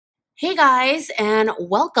Hey guys, and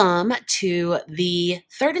welcome to the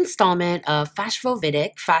third installment of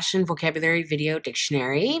Fashvovidic Fashion Vocabulary Video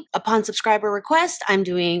Dictionary. Upon subscriber request, I'm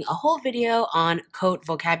doing a whole video on coat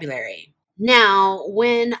vocabulary. Now,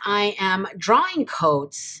 when I am drawing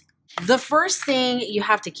coats, the first thing you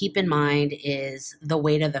have to keep in mind is the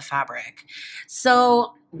weight of the fabric.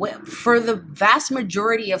 So for the vast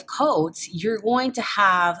majority of coats, you're going to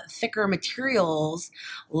have thicker materials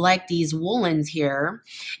like these woolens here.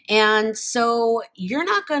 And so you're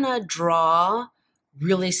not going to draw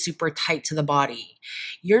really super tight to the body.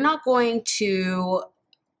 You're not going to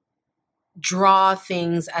draw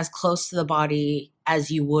things as close to the body as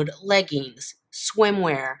you would leggings,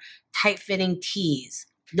 swimwear, tight-fitting tees.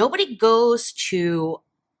 Nobody goes to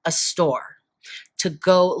a store to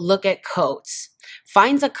go look at coats,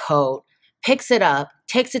 finds a coat, picks it up,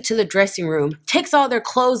 takes it to the dressing room, takes all their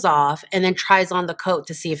clothes off, and then tries on the coat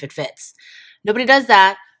to see if it fits. Nobody does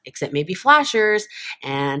that except maybe flashers.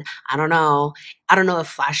 And I don't know if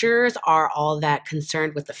flashers are all that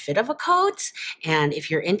concerned with the fit of a coat. And if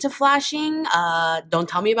you're into flashing, don't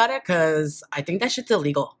tell me about it because I think that shit's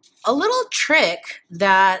illegal. A little trick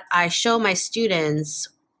that I show my students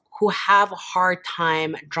who have a hard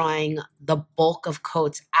time drawing the bulk of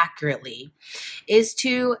coats accurately is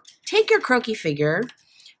to take your croquis figure,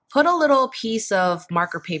 put a little piece of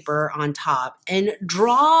marker paper on top, and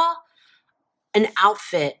draw an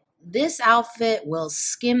outfit. This outfit will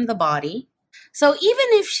skim the body. So even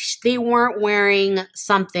if they weren't wearing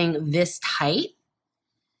something this tight,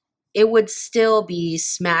 it would still be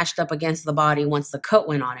smashed up against the body once the coat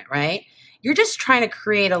went on it, right? You're just trying to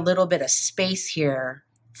create a little bit of space here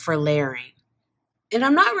for layering. And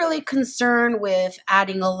I'm not really concerned with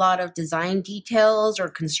adding a lot of design details or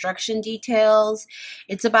construction details.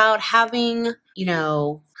 It's about having,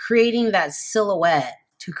 creating that silhouette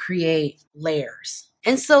to create layers.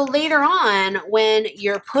 And so later on, when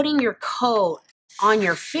you're putting your coat on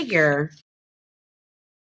your figure,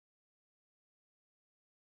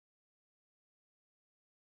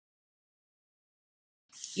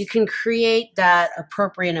 you can create that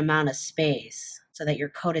appropriate amount of space so that your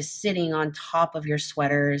coat is sitting on top of your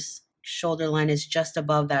sweaters. Shoulder line is just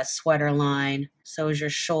above that sweater line. So is your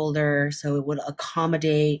shoulder. So it would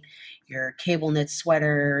accommodate your cable knit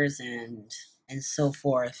sweaters and so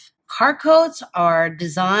forth. Car coats are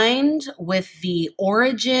designed with the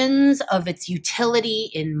origins of its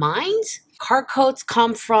utility in mind. Car coats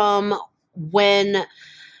come from when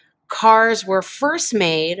cars were first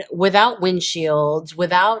made without windshields,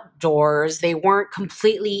 without doors. They weren't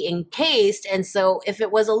completely encased. And so if it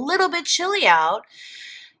was a little bit chilly out,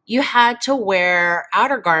 you had to wear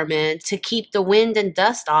outer garment to keep the wind and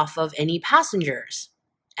dust off of any passengers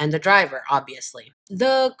and the driver, obviously.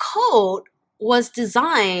 The coat was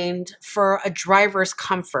designed for a driver's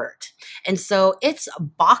comfort. And so it's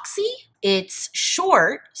boxy, it's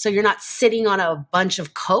short, so you're not sitting on a bunch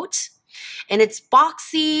of coats. And it's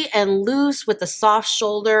boxy and loose with a soft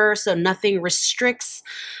shoulder, so nothing restricts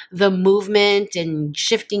the movement and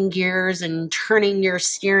shifting gears and turning your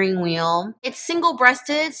steering wheel. It's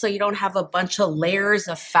single-breasted, so you don't have a bunch of layers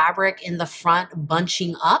of fabric in the front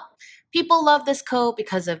bunching up. People love this coat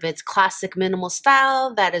because of its classic minimal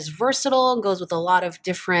style that is versatile and goes with a lot of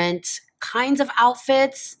different kinds of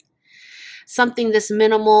outfits. Something this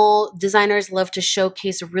minimal, designers love to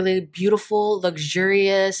showcase a really beautiful,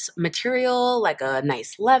 luxurious material like a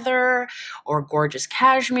nice leather or gorgeous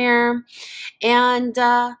cashmere. And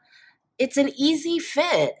it's an easy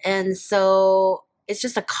fit. And so it's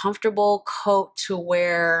just a comfortable coat to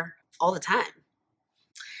wear all the time.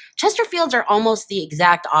 Chesterfields are almost the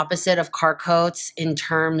exact opposite of car coats in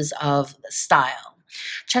terms of style.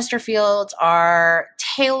 Chesterfields are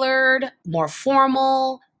tailored, more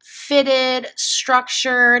formal, fitted,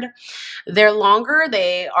 structured. They're longer.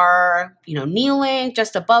 They are, knee length,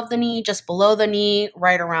 just above the knee, just below the knee,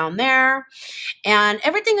 right around there. And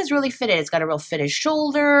everything is really fitted. It's got a real fitted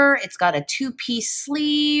shoulder. It's got a two-piece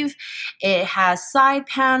sleeve. It has side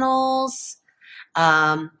panels.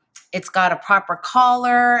 It's got a proper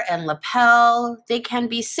collar and lapel. They can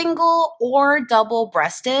be single or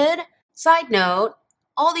double-breasted. Side note,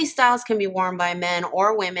 all these styles can be worn by men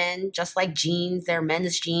or women, just like jeans. They're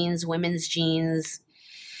men's jeans, women's jeans,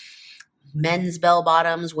 men's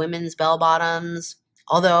bell-bottoms, women's bell-bottoms.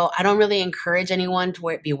 Although I don't really encourage anyone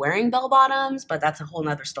to be wearing bell-bottoms, but that's a whole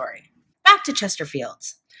nother story. Back to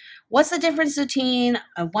Chesterfields. What's the difference between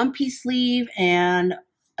a one-piece sleeve and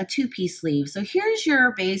a two-piece sleeve? So here's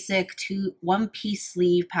your basic one-piece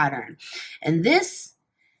sleeve pattern. And this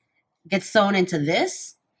gets sewn into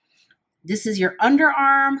this. This is your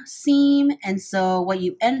underarm seam. And so what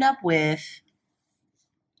you end up with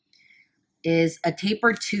is a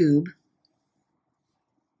tapered tube,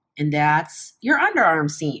 and that's your underarm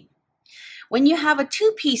seam. When you have a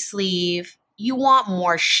two-piece sleeve, you want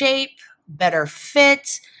more shape, better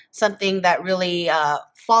fit, something that really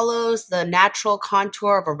follows the natural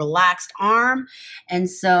contour of a relaxed arm. And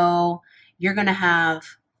so you're going to have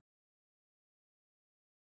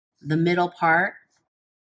the middle part,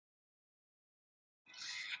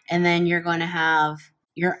 and then you're going to have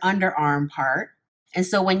your underarm part. And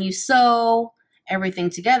so when you sew everything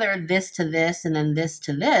together, this to this and then this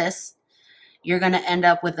to this, you're going to end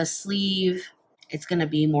up with a sleeve. It's going to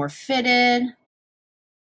be more fitted,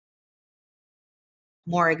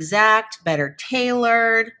 more exact, better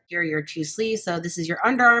tailored. Here are your two sleeves. So this is your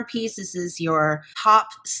underarm piece. This is your top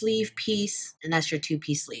sleeve piece, and that's your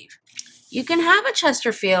two-piece sleeve. You can have a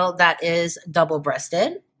Chesterfield that is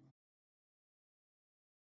double-breasted.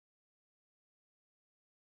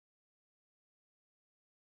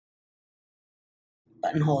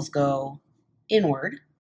 Buttonholes go inward.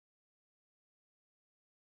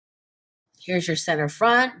 Here's your center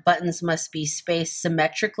front. Buttons must be spaced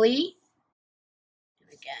symmetrically. And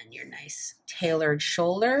again, your nice tailored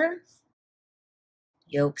shoulder,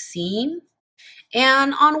 yoke seam.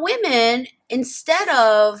 And on women, instead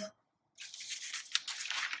of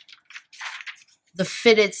the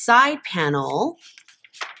fitted side panel,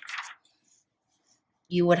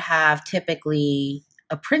 you would have typically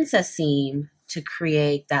a princess seam to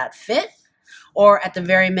create that fit, or at the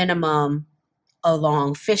very minimum, a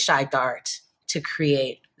long fisheye dart to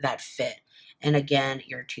create that fit. And again,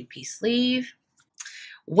 your two-piece sleeve.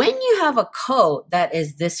 When you have a coat that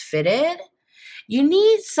is this fitted, you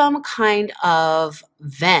need some kind of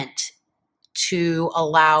vent to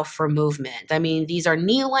allow for movement. I mean, these are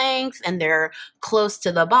knee length and they're close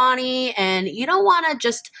to the body, and you don't want to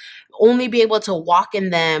just only be able to walk in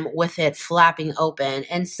them with it flapping open.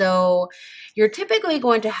 And so you're typically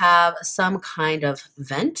going to have some kind of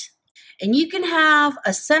vent, and you can have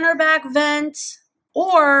a center back vent,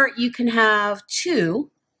 or you can have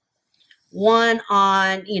two, one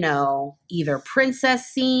on, either princess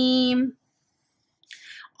seam.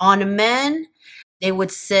 On men, they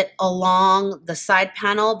would sit along the side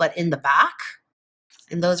panel, but in the back.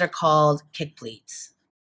 And those are called kick pleats.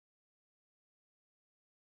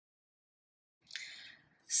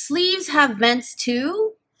 Sleeves have vents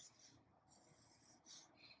too.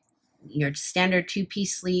 Your standard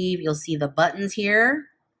two-piece sleeve, you'll see the buttons here,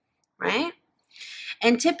 right?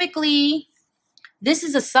 And typically, this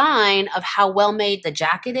is a sign of how well made the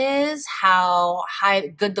jacket is, how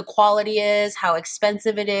good the quality is, how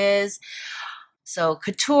expensive it is. So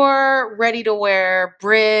couture, ready to wear,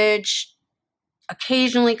 bridge,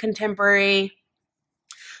 occasionally contemporary.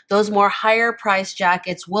 Those more higher priced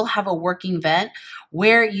jackets will have a working vent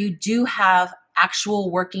where you do have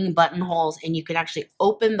actual working buttonholes, and you can actually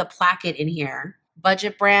open the placket in here.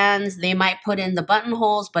 Budget brands, they might put in the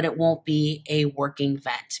buttonholes, but it won't be a working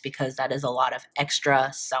vent because that is a lot of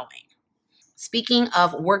extra sewing. Speaking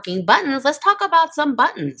of working buttons, let's talk about some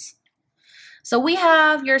buttons. So we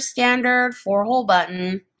have your standard 4-hole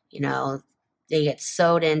button. They get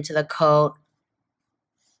sewed into the coat.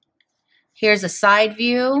 Here's a side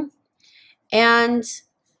view. And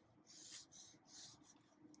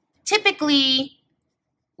typically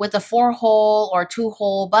with a 4-hole or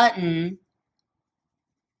 2-hole button,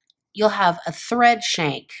 you'll have a thread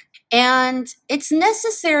shank. And it's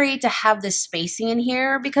necessary to have this spacing in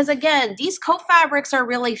here because, again, these coat fabrics are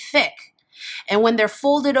really thick. And when they're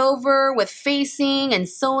folded over with facing and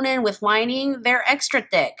sewn in with lining, they're extra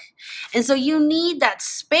thick. And so you need that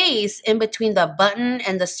space in between the button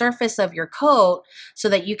and the surface of your coat so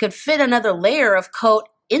that you could fit another layer of coat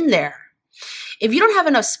in there. If you don't have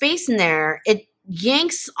enough space in there, it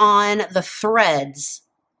yanks on the threads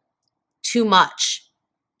too much.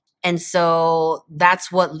 And so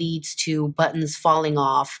that's what leads to buttons falling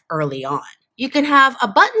off early on. You can have a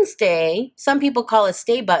button stay. Some people call it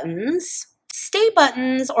stay buttons. Stay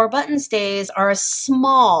buttons or button stays are a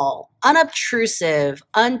small, unobtrusive,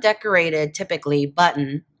 undecorated, typically,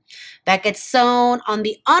 button that gets sewn on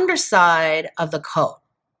the underside of the coat.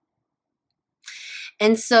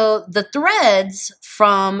 And so the threads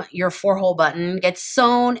from your 4-hole button get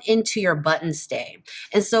sewn into your button stay.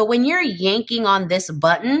 And so when you're yanking on this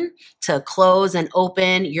button to close and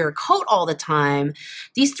open your coat all the time,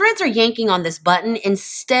 these threads are yanking on this button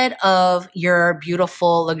instead of your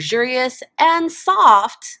beautiful, luxurious, and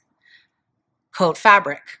soft coat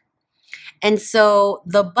fabric. And so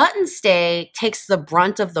the button stay takes the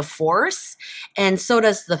brunt of the force, and so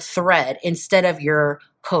does the thread instead of your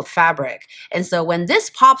coat fabric. And so when this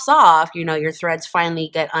pops off, you know, your threads finally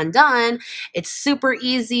get undone, it's super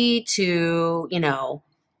easy to, you know,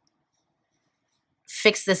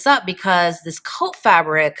 fix this up because this coat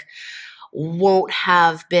fabric won't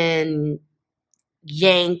have been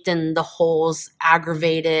yanked and the holes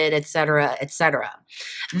aggravated, etc., etc.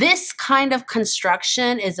 This kind of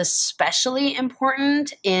construction is especially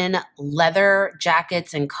important in leather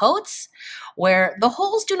jackets and coats where the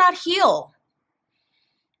holes do not heal.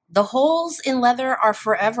 The holes in leather are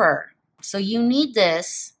forever. So you need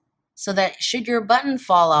this so that should your button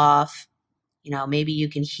fall off, you know, maybe you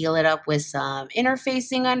can heal it up with some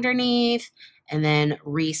interfacing underneath and then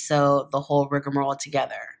re-sew the whole rigmarole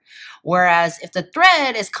together. Whereas if the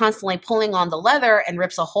thread is constantly pulling on the leather and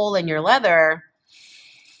rips a hole in your leather,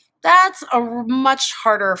 that's a much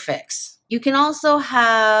harder fix. You can also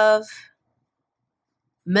have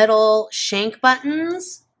metal shank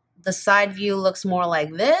buttons. The side view looks more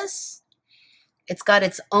like this. It's got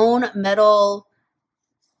its own metal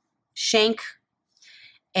shank.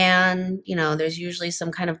 And, you know, there's usually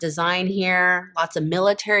some kind of design here. Lots of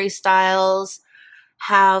military styles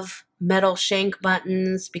have metal shank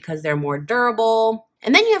buttons because they're more durable.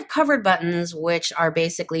 And then you have covered buttons, which are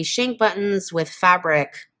basically shank buttons with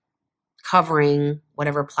fabric covering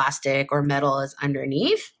whatever plastic or metal is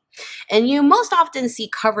underneath. And you most often see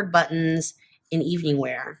covered buttons in evening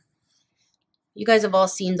wear. You guys have all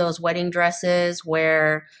seen those wedding dresses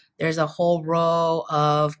where there's a whole row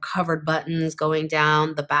of covered buttons going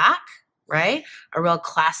down the back, right? A real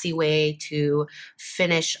classy way to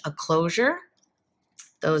finish a closure.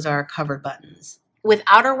 Those are covered buttons. With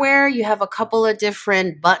outerwear, you have a couple of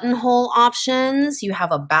different buttonhole options. You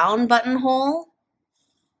have a bound buttonhole.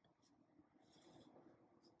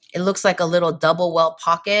 It looks like a little double welt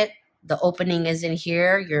pocket. The opening is in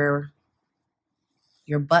here.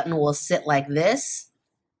 Your button will sit like this.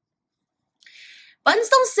 Buttons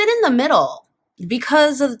don't sit in the middle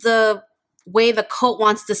because of the way the coat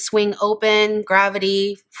wants to swing open,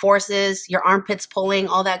 gravity, forces, your armpits pulling,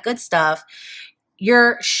 all that good stuff.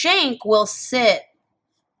 Your shank will sit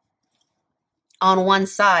on one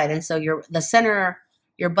side, and so your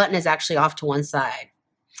button is actually off to one side.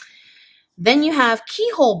 Then you have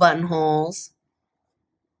keyhole buttonholes.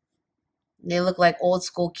 They look like old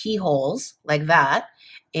school keyholes, like that.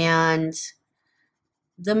 And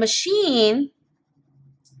the machine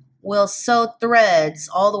will sew threads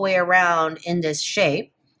all the way around in this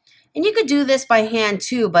shape. And you could do this by hand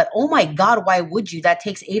too, but oh my God, why would you? That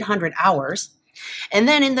takes 800 hours. And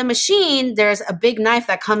then in the machine, there's a big knife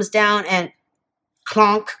that comes down and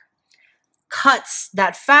clonk, cuts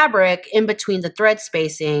that fabric in between the thread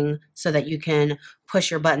spacing so that you can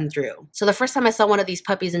push your button through. So the first time I saw one of these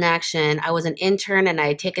puppies in action, I was an intern and I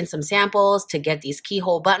had taken some samples to get these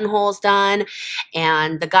keyhole buttonholes done.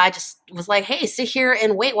 And the guy just was like, hey, sit here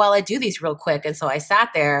and wait while I do these real quick. And so I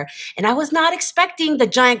sat there and I was not expecting the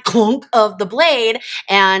giant clunk of the blade.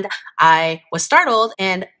 And I was startled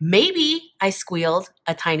and maybe I squealed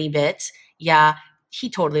a tiny bit. Yeah. He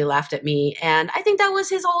totally laughed at me. And I think that was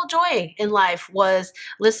his whole joy in life, was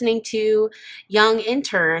listening to young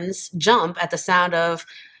interns jump at the sound of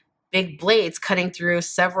big blades cutting through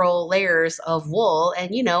several layers of wool.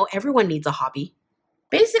 And, you know, everyone needs a hobby.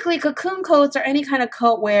 Basically, cocoon coats are any kind of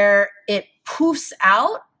coat where it poofs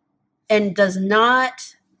out and does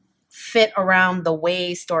not fit around the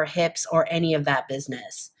waist or hips or any of that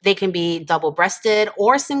business. They can be double-breasted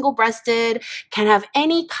or single-breasted, can have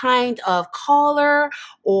any kind of collar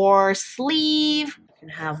or sleeve. You can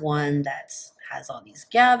have one that has all these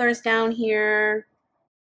gathers down here.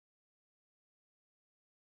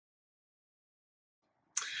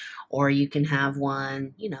 Or you can have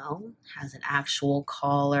one, you know, has an actual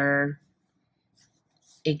collar.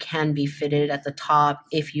 It can be fitted at the top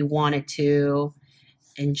if you wanted to,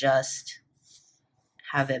 and just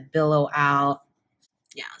have it billow out.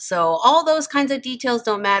 Yeah, so all those kinds of details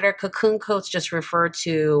don't matter. Cocoon coats just refer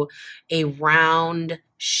to a round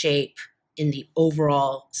shape in the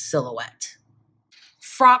overall silhouette.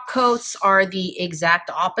 Frock coats are the exact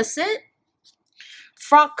opposite.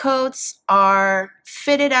 Frock coats are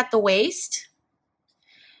fitted at the waist,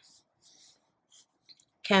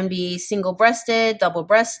 can be single-breasted,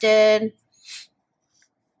 double-breasted,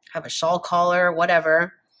 have a shawl collar,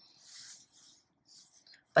 whatever.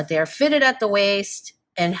 But they are fitted at the waist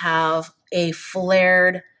and have a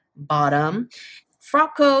flared bottom.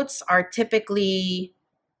 Frock coats are typically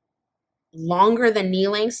longer than knee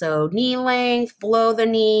length, so knee length, below the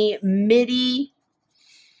knee, midi,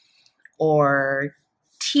 or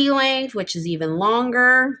T length, which is even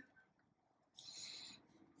longer.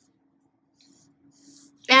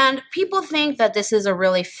 And people think that this is a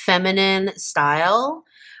really feminine style,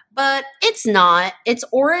 but it's not. Its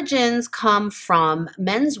origins come from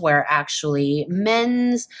menswear, actually.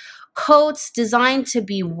 Men's coats designed to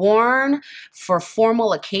be worn for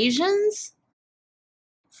formal occasions.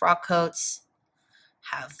 Frock coats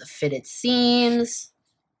have the fitted seams,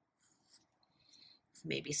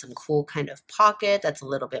 maybe some cool kind of pocket that's a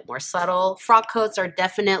little bit more subtle. Frock coats are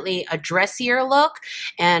definitely a dressier look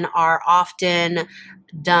and are often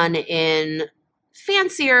done in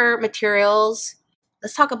fancier materials.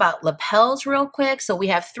 Let's talk about lapels real quick. So we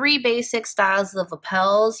have 3 basic styles of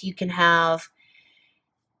lapels. You can have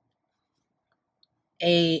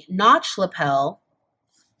a notch lapel,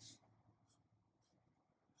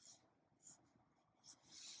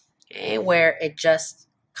 okay, where it just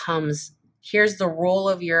comes, here's the roll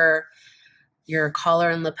of your collar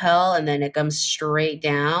and lapel, and then it comes straight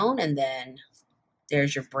down, and then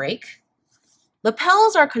there's your break.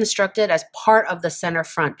 Lapels are constructed as part of the center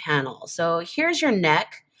front panel. So here's your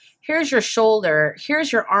neck, here's your shoulder,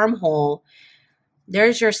 here's your armhole,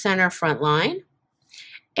 there's your center front line.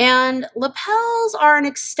 And lapels are an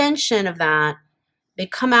extension of that. They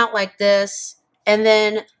come out like this, and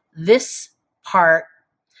then this part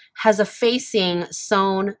has a facing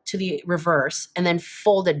sewn to the reverse and then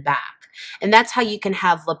folded back. And that's how you can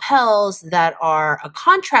have lapels that are a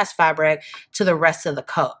contrast fabric to the rest of the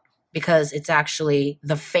coat, because it's actually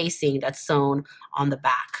the facing that's sewn on the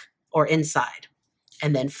back or inside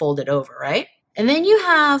and then folded over, right? And then you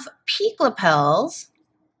have peak lapels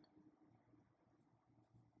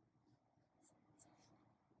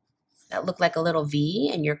that look like a little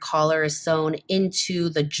V, and your collar is sewn into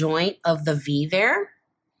the joint of the V there.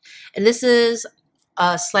 And this is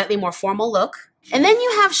a slightly more formal look. And then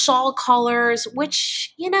you have shawl collars,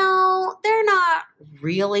 which, you know, they're not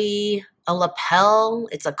really a lapel.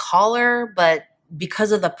 It's a collar, but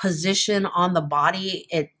because of the position on the body,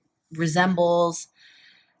 it resembles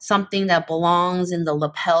something that belongs in the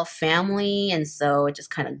lapel family. And so it just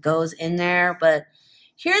kind of goes in there. But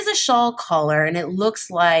here's a shawl collar, and it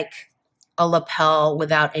looks like a lapel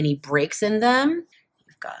without any breaks in them.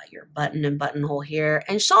 Got your button and buttonhole here.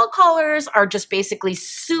 And shawl collars are just basically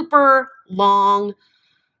super long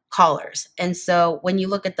collars. And so when you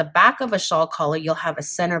look at the back of a shawl collar, you'll have a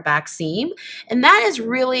center back seam. And that is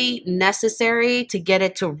really necessary to get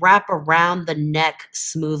it to wrap around the neck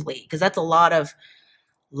smoothly, because that's a lot of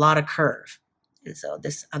curve. And so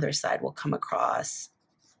this other side will come across,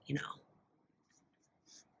 you know.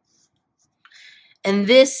 And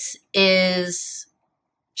this is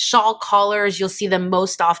shawl collars. You'll see them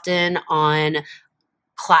most often on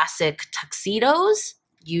classic tuxedos.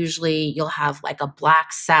 Usually you'll have like a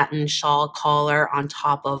black satin shawl collar on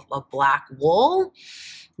top of a black wool.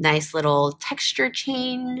 Nice little texture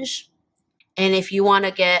change. And if you want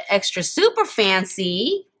to get extra super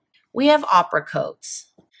fancy, we have opera coats.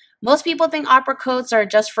 Most people think opera coats are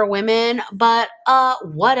just for women, but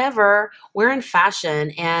whatever. We're in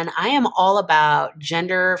fashion, and I am all about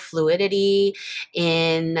gender fluidity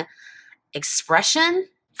in expression.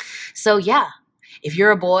 So yeah, if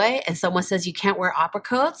you're a boy and someone says you can't wear opera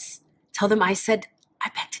coats, tell them I said I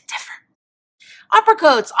beg to differ. Opera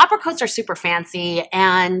coats are super fancy,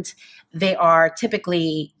 and they are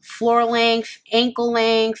typically floor length, ankle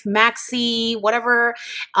length, maxi, whatever.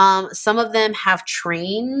 Some of them have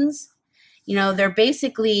trains. You know, they're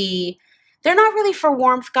not really for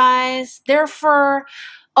warmth, guys. They're for,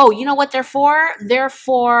 oh, you know what they're for? They're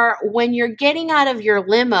for when you're getting out of your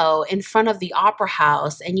limo in front of the opera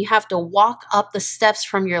house and you have to walk up the steps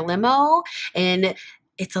from your limo and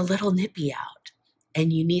it's a little nippy out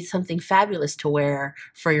and you need something fabulous to wear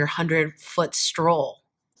for your 100-foot stroll.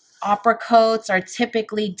 Opera coats are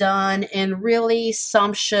typically done in really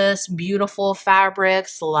sumptuous, beautiful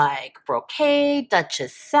fabrics like brocade,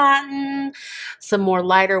 Duchess satin, some more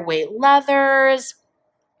lighter weight leathers,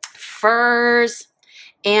 furs,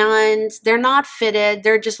 and they're not fitted.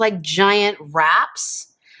 They're just like giant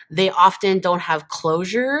wraps. They often don't have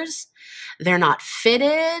closures. They're not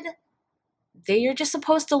fitted. They're just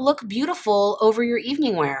supposed to look beautiful over your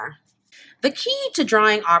evening wear. The key to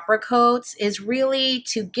drawing opera coats is really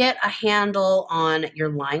to get a handle on your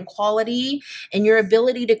line quality and your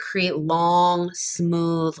ability to create long,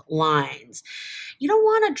 smooth lines. You don't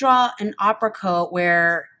want to draw an opera coat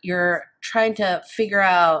where you're trying to figure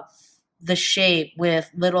out the shape with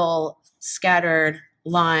little scattered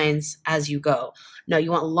lines as you go. No, you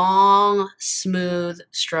want long, smooth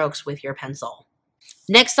strokes with your pencil.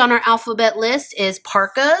 Next on our alphabet list is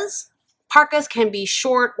parkas. Parkas can be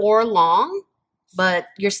short or long, but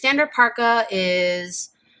your standard parka is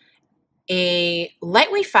a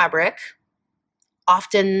lightweight fabric,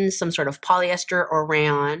 often some sort of polyester or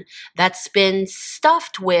rayon that's been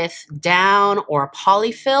stuffed with down or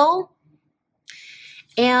polyfill.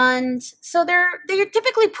 And so they're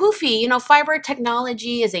typically poofy. You know, fiber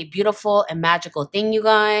technology is a beautiful and magical thing, you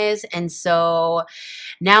guys. And so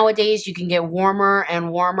nowadays you can get warmer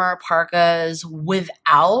and warmer parkas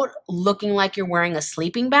without looking like you're wearing a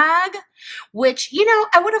sleeping bag, which, you know,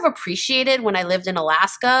 I would have appreciated when I lived in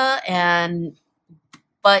Alaska.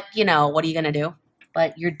 But you know, what are you going to do?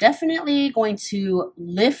 But you're definitely going to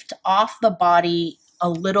lift off the body a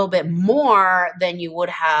little bit more than you would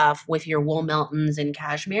have with your wool Meltons and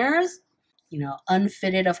cashmeres. You know,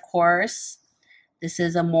 unfitted, of course. This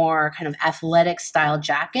is a more kind of athletic style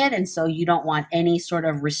jacket, and so you don't want any sort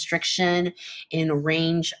of restriction in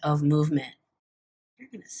range of movement. You're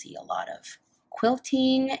going to see a lot of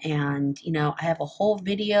quilting, and, you know, I have a whole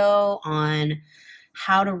video on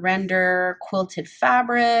how to render quilted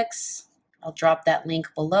fabrics. I'll drop that link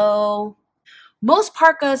below. Most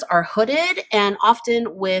parkas are hooded and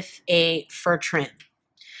often with a fur trim.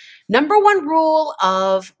 Number one rule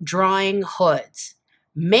of drawing hoods: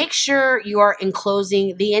 make sure you are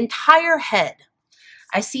enclosing the entire head.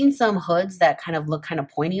 I've seen some hoods that kind of look kind of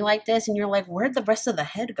pointy like this, and you're like, where'd the rest of the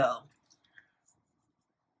head go?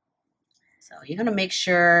 So you're going to make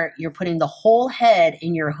sure you're putting the whole head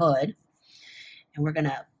in your hood. And we're going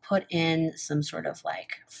to put in some sort of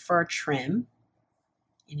like fur trim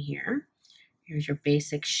in here. Here's your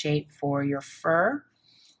basic shape for your fur.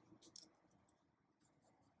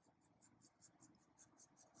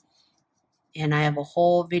 And I have a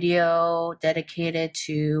whole video dedicated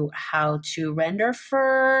to how to render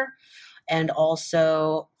fur, and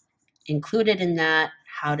also included in that,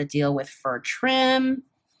 how to deal with fur trim.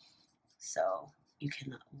 So you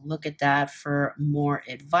can look at that for more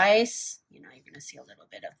advice. You know, you're going to see a little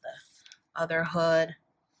bit of the other hood.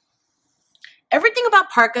 Everything about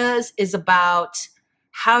parkas is about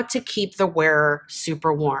how to keep the wearer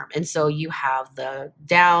super warm. And so you have the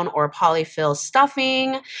down or polyfill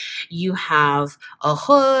stuffing, you have a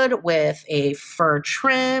hood with a fur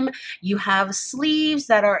trim, you have sleeves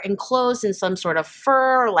that are enclosed in some sort of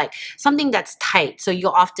fur, like something that's tight. So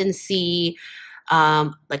you'll often see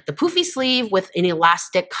like the poofy sleeve with an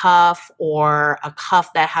elastic cuff, or a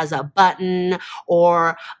cuff that has a button,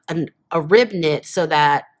 or a rib knit so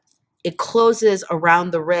that it closes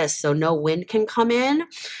around the wrist so no wind can come in.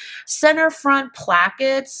 Center front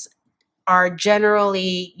plackets are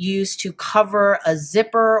generally used to cover a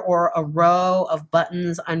zipper or a row of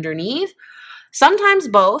buttons underneath, sometimes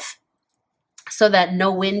both, so that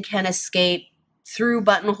no wind can escape through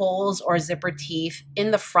buttonholes or zipper teeth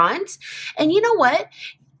in the front. And you know what?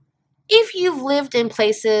 If you've lived in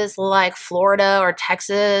places like Florida or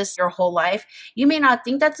Texas your whole life, you may not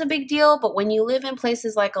think that's a big deal, but when you live in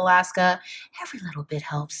places like Alaska, every little bit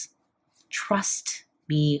helps. Trust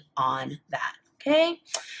me on that, okay?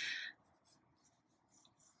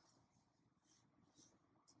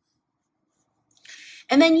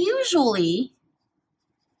 And then usually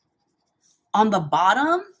on the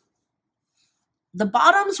bottoms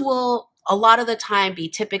will a lot of the time be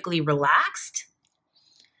typically relaxed,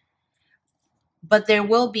 but there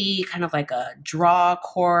will be kind of like a draw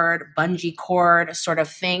cord, bungee cord sort of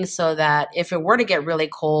thing, so that if it were to get really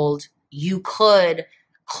cold, you could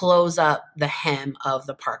close up the hem of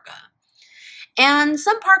the parka. And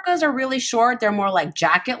some parkas are really short. They're more like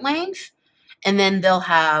jacket length. And then they'll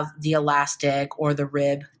have the elastic or the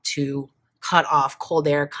rib to cut off cold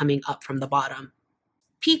air coming up from the bottom.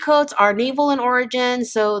 Pea coats are naval in origin,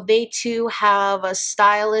 so they too have a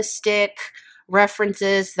stylistic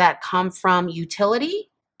references that come from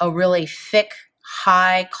utility. A really thick,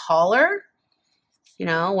 high collar. You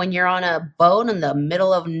know, when you're on a boat in the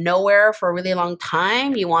middle of nowhere for a really long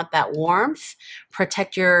time, you want that warmth.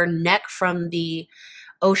 Protect your neck from the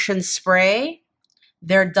ocean spray.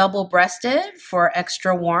 They're double-breasted for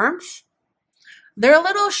extra warmth. They're a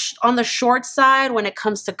little on the short side when it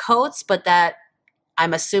comes to coats, but that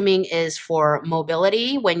I'm assuming is for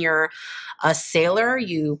mobility. When you're a sailor,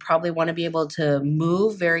 you probably want to be able to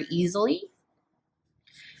move very easily.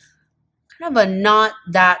 Kind of a not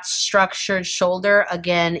that structured shoulder.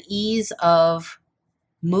 Again, ease of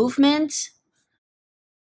movement.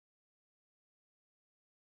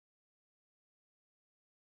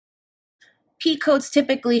 Pea coats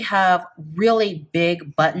typically have really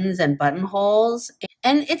big buttons and buttonholes,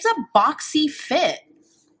 and it's a boxy fit.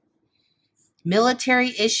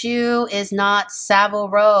 Military issue is not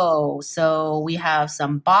Savile Row. So we have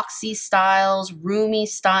some boxy styles, roomy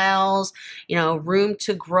styles, you know, room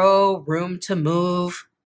to grow, room to move.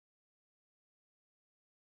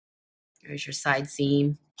 There's your side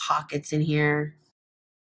seam, pockets in here.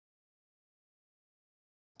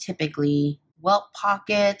 typically welt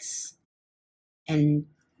pockets, and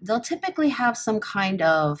they'll typically have some kind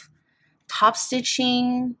of top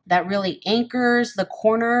stitching that really anchors the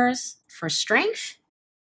corners for strength.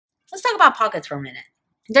 Let's talk about pockets for a minute.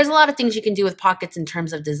 There's a lot of things you can do with pockets in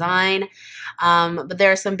terms of design, but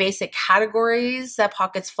there are some basic categories that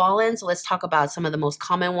pockets fall in. So let's talk about some of the most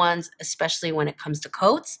common ones, especially when it comes to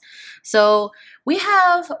coats. So we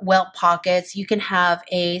have welt pockets. You can have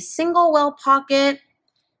a single welt pocket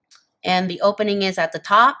and the opening is at the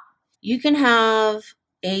top. You can have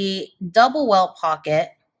a double welt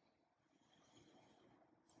pocket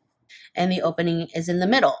and the opening is in the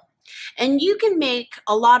middle. And you can make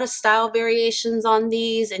a lot of style variations on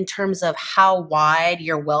these in terms of how wide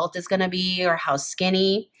your welt is going to be or how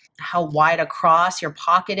skinny, how wide across your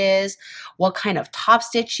pocket is, what kind of top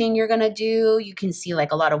stitching you're going to do. You can see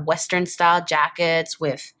like a lot of Western style jackets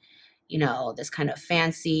with, you know, this kind of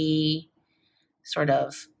fancy sort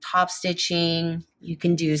of top stitching. You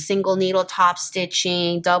can do single needle top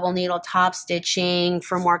stitching, double needle top stitching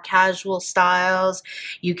for more casual styles.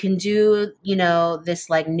 You can do, you know, this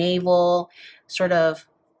like navel sort of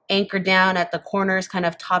anchor down at the corners kind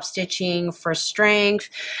of top stitching for strength.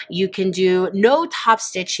 You can do no top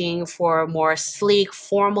stitching for a more sleek,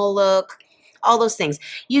 formal look, all those things.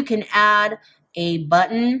 You can add a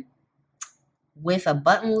button with a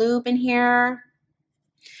button loop in here.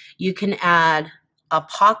 You can add a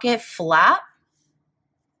pocket flap.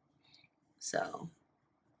 So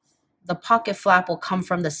the pocket flap will come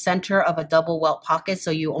from the center of a double welt pocket,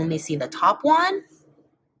 so you only see the top one.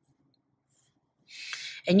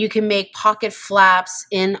 And you can make pocket flaps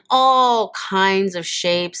in all kinds of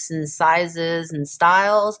shapes and sizes and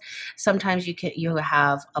styles. Sometimes you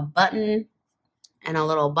have a button and a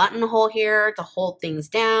little buttonhole here to hold things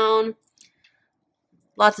down.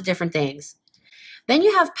 Lots of different things. Then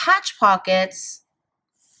you have patch pockets,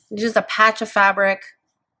 just a patch of fabric,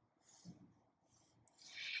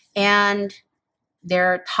 and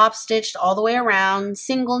they're top stitched all the way around,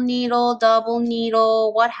 single needle, double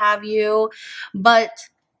needle, what have you, but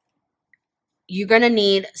you're going to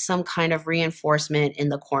need some kind of reinforcement in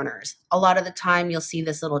the corners. A lot of the time you'll see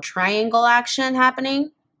this little triangle action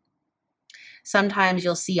happening. Sometimes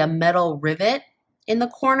you'll see a metal rivet in the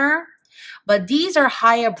corner, but these are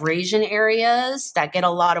high abrasion areas that get a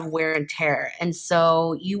lot of wear and tear. And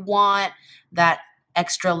so you want that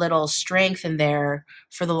extra little strength in there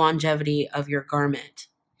for the longevity of your garment.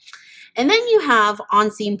 And then you have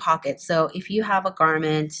on-seam pockets. So if you have a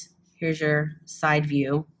garment, here's your side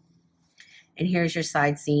view, and here's your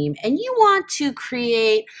side seam, and you want to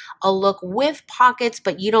create a look with pockets,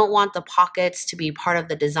 but you don't want the pockets to be part of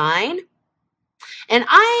the design. And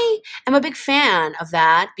I am a big fan of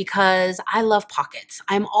that because I love pockets.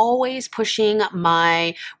 I'm always pushing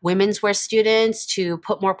my women's wear students to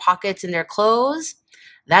put more pockets in their clothes.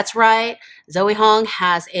 That's right. Zoe Hong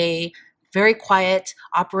has a very quiet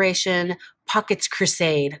Operation Pockets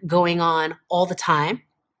Crusade going on all the time.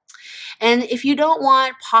 And if you don't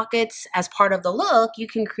want pockets as part of the look, you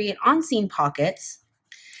can create on-seam pockets.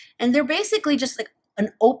 And they're basically just like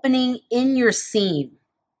an opening in your seam.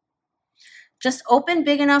 Just open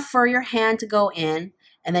big enough for your hand to go in,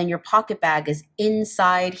 and then your pocket bag is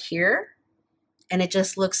inside here, and it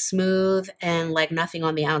just looks smooth and like nothing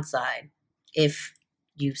on the outside if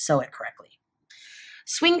you sew it correctly.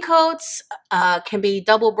 Swing coats can be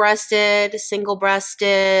double-breasted,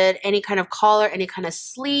 single-breasted, any kind of collar, any kind of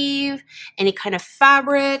sleeve, any kind of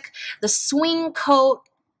fabric. The swing coat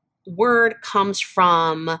word comes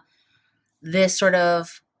from this sort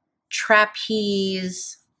of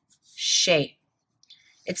trapeze shape.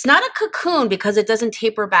 It's not a cocoon because it doesn't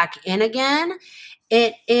taper back in again.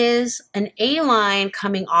 It is an A-line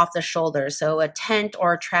coming off the shoulder, so a tent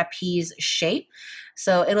or a trapeze shape.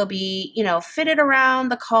 So it'll be, you know, fitted around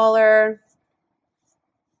the collar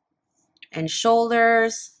and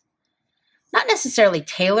shoulders. Not necessarily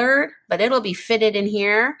tailored, but it'll be fitted in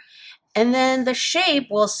here. And then the shape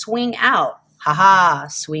will swing out. Haha,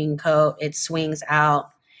 swing coat, it swings out.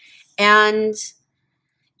 And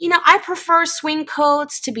you know, I prefer swing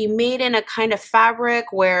coats to be made in a kind of fabric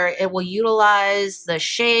where it will utilize the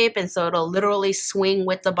shape, and so it'll literally swing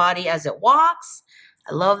with the body as it walks.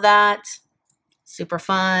 I love that. Super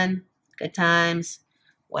fun, good times,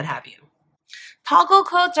 what have you. Toggle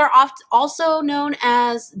coats are also known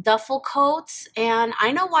as duffel coats, and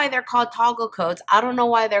I know why they're called toggle coats. I don't know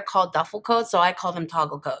why they're called duffel coats, so I call them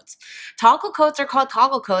toggle coats. Toggle coats are called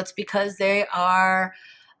toggle coats because they are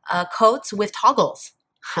coats with toggles.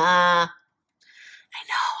 I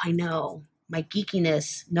know. My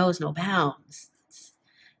geekiness knows no bounds. It's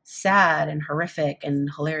sad and horrific and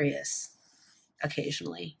hilarious.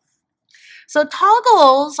 occasionally. So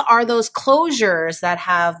toggles are those closures that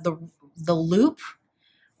have the loop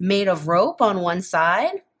made of rope on one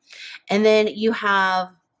side, and then you have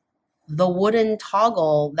the wooden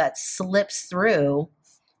toggle that slips through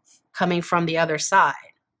coming from the other side.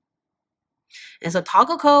 And so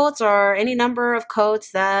toggle coats are any number of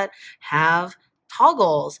coats that have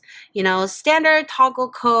toggles. You know, standard toggle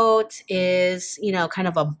coat is, you know, kind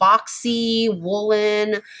of a boxy,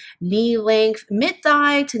 woolen, knee length,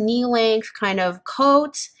 mid-thigh to knee length kind of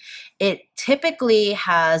coat. It typically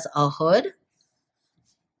has a hood.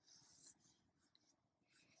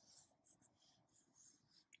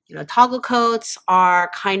 You know, toggle coats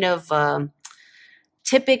are kind of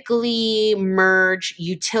typically merge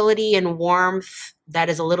utility and warmth that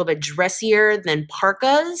is a little bit dressier than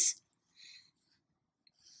parkas.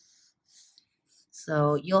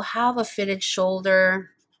 So you'll have a fitted shoulder.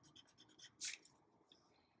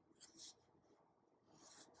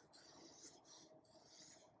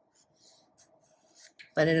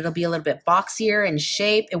 But it'll be a little bit boxier in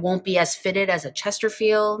shape. It won't be as fitted as a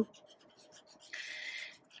Chesterfield.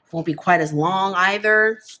 Won't be quite as long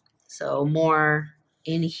either. So more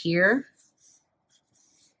in here.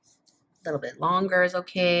 A little bit longer is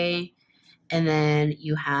okay. And then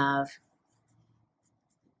you have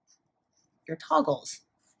your toggles.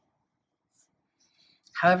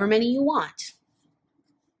 However many you want.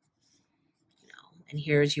 You know, and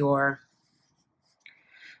here's your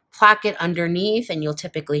placket underneath, and you'll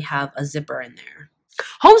typically have a zipper in there.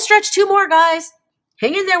 Home stretch, 2 more, guys.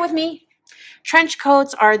 Hang in there with me. Trench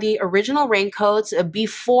coats are the original raincoats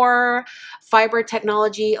before fiber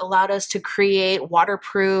technology allowed us to create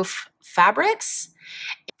waterproof fabrics.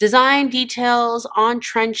 Design details on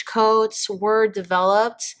trench coats were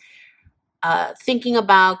developed thinking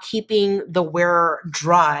about keeping the wearer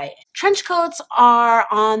dry. Trench coats are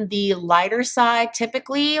on the lighter side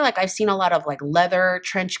typically. Like I've seen a lot of like leather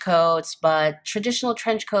trench coats, but traditional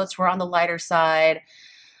trench coats were on the lighter side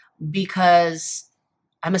because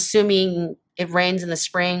I'm assuming it rains in the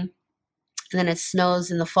spring and then it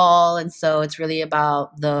snows in the fall. And so it's really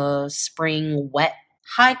about the spring wet.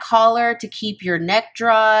 High collar to keep your neck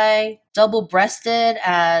dry, double breasted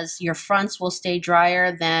as your fronts will stay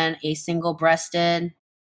drier than a single breasted.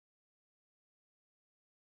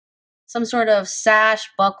 Some sort of sash,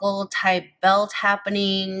 buckle type belt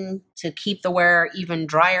happening to keep the wearer even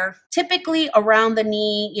drier. Typically around the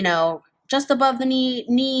knee, you know, just above the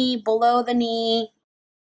knee, below the knee.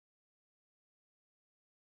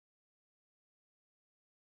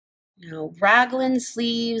 You know, raglan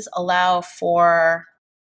sleeves allow for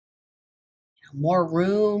more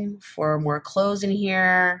room for more clothes in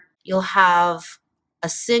here. You'll have a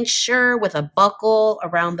cincher with a buckle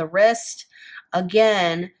around the wrist,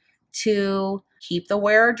 again, to keep the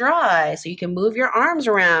wearer dry so you can move your arms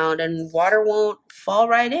around and water won't fall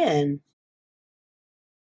right in.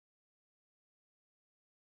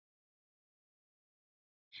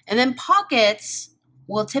 And then pockets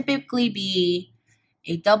will typically be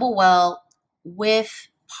a double welt with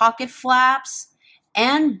pocket flaps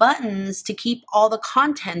and buttons to keep all the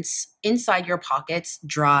contents inside your pockets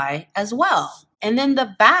dry as well. And then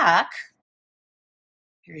the back,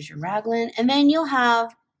 here's your raglan, and then you'll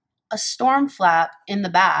have a storm flap in the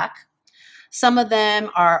back. Some of them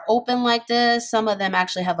are open like this. Some of them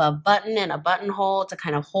actually have a button and a buttonhole to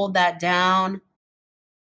kind of hold that down.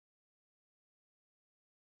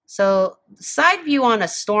 So side view on a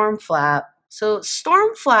storm flap. So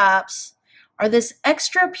storm flaps are this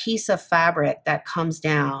extra piece of fabric that comes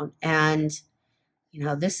down, and you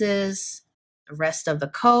know, this is the rest of the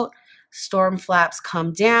coat. Storm flaps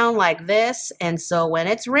come down like this, and so when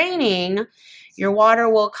it's raining, your water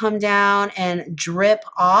will come down and drip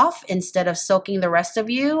off instead of soaking the rest of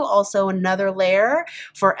you. Also another layer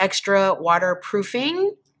for extra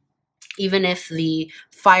waterproofing. Even if the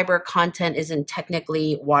fiber content isn't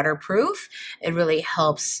technically waterproof, it really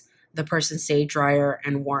helps the person stay drier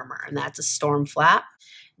and warmer, and that's a storm flap.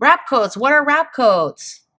 Wrap coats. What are wrap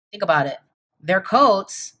coats? Think about it. They're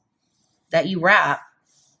coats that you wrap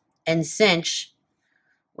and cinch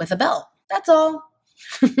with a belt. That's all.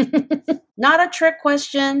 Not a trick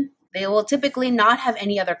question. They will typically not have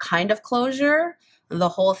any other kind of closure. The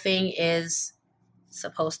whole thing is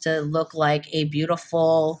supposed to look like a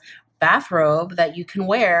beautiful bathrobe that you can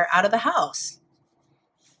wear out of the house.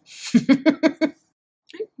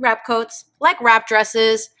 Wrap coats, like wrap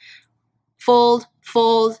dresses, fold,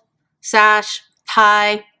 sash,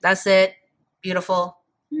 tie. That's it. Beautiful.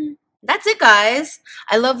 That's it, guys.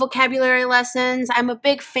 I love vocabulary lessons. I'm a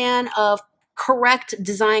big fan of correct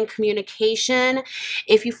design communication.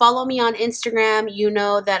 If you follow me on Instagram, you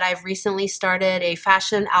know that I've recently started a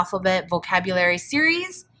fashion alphabet vocabulary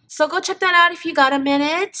series. So go check that out if you got a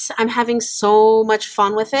minute. I'm having so much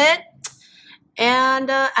fun with it.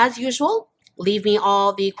 And as usual, leave me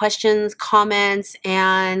all the questions, comments,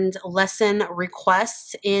 and lesson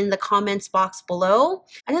requests in the comments box below.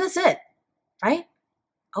 I think that's it, right?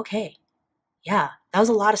 Okay. Yeah, that was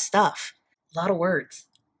a lot of stuff. A lot of words.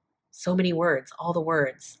 So many words, all the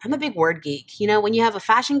words. I'm a big word geek. You know, when you have a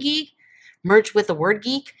fashion geek merged with a word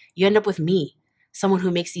geek, you end up with me, someone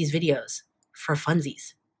who makes these videos for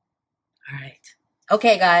funsies. All right.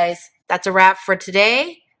 Okay, guys, that's a wrap for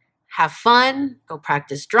today. Have fun, go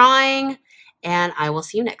practice drawing, and I will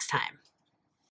see you next time.